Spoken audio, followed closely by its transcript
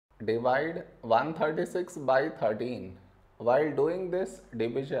divide 136 by 13. While doing this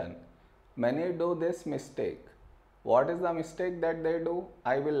division, many do this mistake. What is the mistake that they do?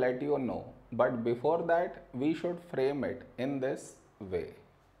 I will let you know. But before that, we should frame it in this way.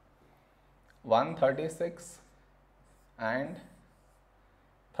 136 and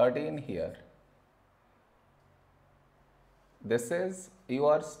 13 here. This is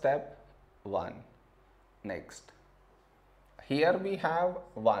your step 1. Next. Here we have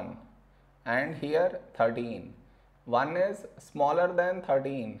 1 and here 13. 1 is smaller than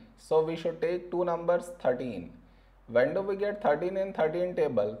 13, so we should take two numbers 13. When do we get 13 in 13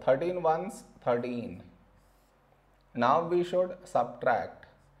 table? 13 ones 13. Now we should subtract.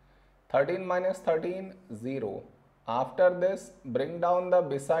 13 minus 13, 0. After this, bring down the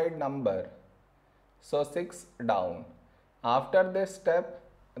beside number. So 6 down. After this step,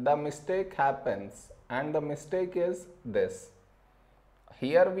 the mistake happens, and the mistake is this.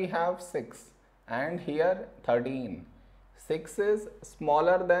 Here we have 6 and here 13. 6 is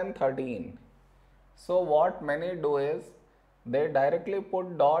smaller than 13. So what many do is, they directly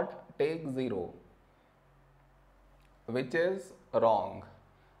put dot, take 0, which is wrong.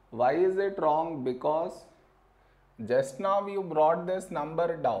 Why is it wrong? Because just now you brought this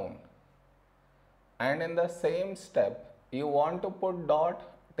number down, and in the same step you want to put dot,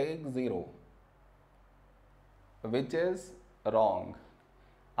 take 0, which is wrong.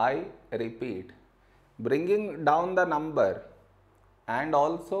 I repeat, bringing down the number and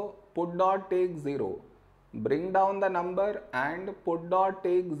also put dot, take 0, bring down the number and put dot,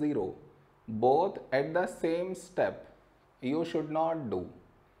 take 0, both at the same step you should not do.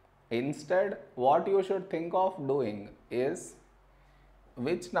 Instead, what you should think of doing is,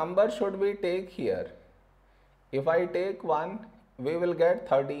 which number should we take here? If I take 1, we will get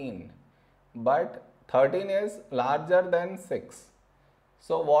 13, but 13 is larger than 6.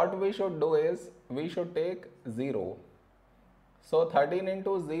 So what we should do is, we should take 0. So 13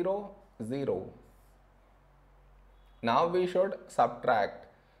 into 0, 0. Now we should subtract.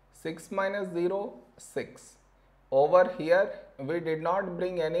 6 minus 0, 6. Over here, we did not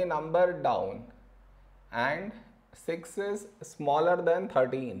bring any number down, and 6 is smaller than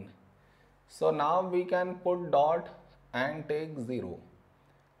 13. So now we can put dot and take 0.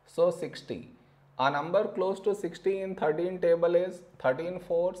 So 60. A number close to 60 in 13 table is 13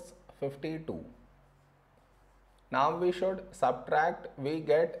 fours 52. Now we should subtract, we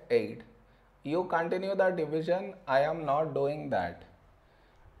get 8. You continue the division, I am not doing that.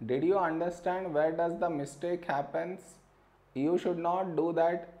 Did you understand where does the mistake happens? You should not do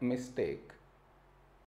that mistake.